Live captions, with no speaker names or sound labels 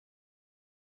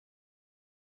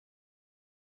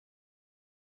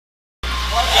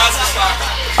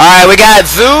Alright, we got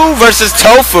Zoo versus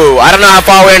Tofu. I don't know how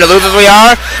far away in the losers we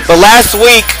are, but last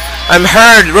week,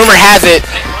 rumor has it,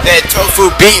 that Tofu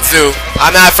beat Zoo.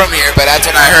 I'm not from here, but that's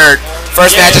what I heard.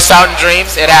 First match of Fountain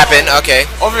Dreams, it happened, okay.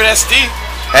 Over at SD.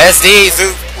 SD,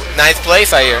 Zoo, ninth place,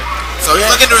 I hear. So he's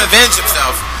looking to revenge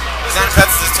himself. He's not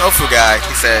impressed with this Tofu guy,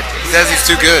 he said. He says he's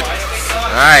too good.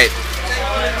 Alright.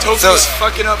 Tofu's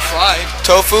fucking up Fly.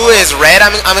 Tofu is red,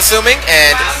 I'm assuming,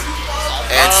 and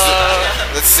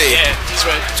let's see. Yeah, he's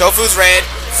red. Tofu's red,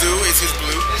 Zoo is his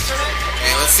blue.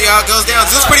 And let's see how it goes down.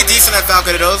 Zoo's pretty decent at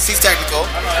Falconitos, he's technical.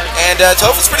 And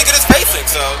Tofu's pretty good at spacing,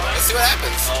 so let's see what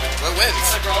happens. What wins?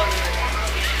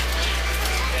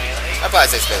 I'd probably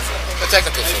say spacing. The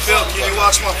technical. Hey Phil, can you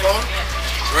watch my phone?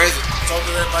 Where is it? It's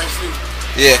over there by Zoo.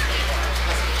 Yeah.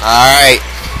 Alright.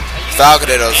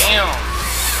 Falconitos. Damn.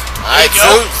 Alright,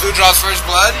 Zoo draws first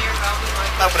blood.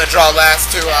 I'm gonna draw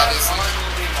last two, obviously.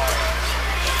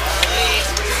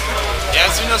 Yeah,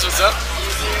 Zoo knows what's up.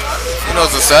 Who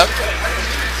knows what's up?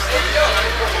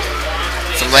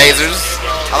 Some lasers.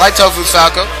 I like Tofu's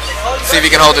Falco. See if he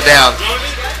can hold it down.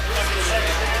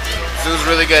 Zoo's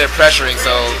really good at pressuring,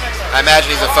 so I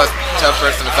imagine he's a tough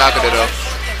person to Falco to do.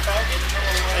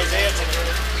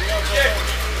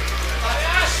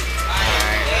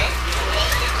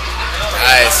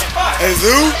 Nice. Hey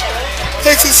Zoo,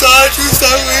 takes his side,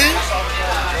 two-star lead.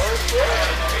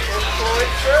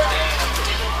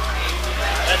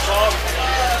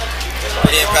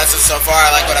 Pretty impressive so far.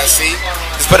 I like what I see.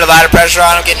 Just put a lot of pressure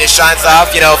on him, getting his shines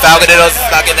off. You know, Falconitos is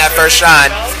not getting that first shine,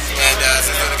 and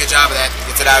he's doing a good job of that.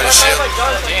 Gets it out of his shield.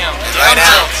 Damn. And right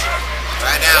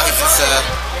now he's just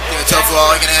giving Tofu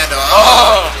all he can handle.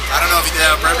 Oh. I don't know if he did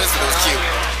that on purpose, but it was cute.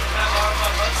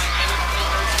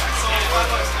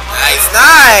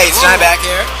 Nice. Shine back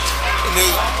here.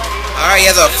 All right, he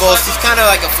has he's kind of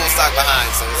like a full stock behind,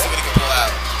 so let's see what he can pull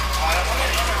out.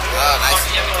 Oh, nice.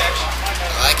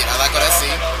 I like it. I like what I see.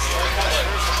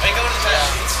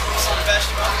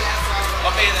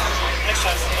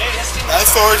 Nice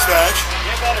forward smash.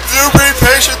 Zoo pretty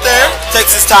patient there.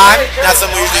 Takes his time. Not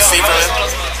something we usually see from him.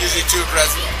 Usually too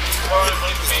aggressive.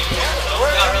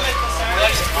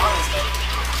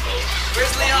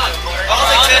 Where's Leon? I'll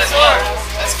take 10 as well.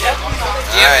 That's good.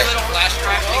 Do you have a little flash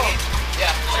drive thingy? Yeah.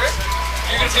 Sure.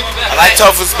 You're going to take me back. I like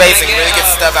Tofu spacing. Really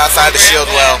gets stuff outside the shield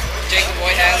well. Jacob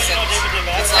Boy has it.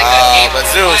 It's like that game. But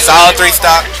Zoo, solid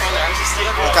 3-stock.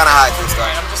 What kind of high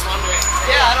 3-stock? I'm just wondering.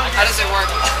 Yeah, I don't know. How does it work?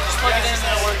 Just plug it in.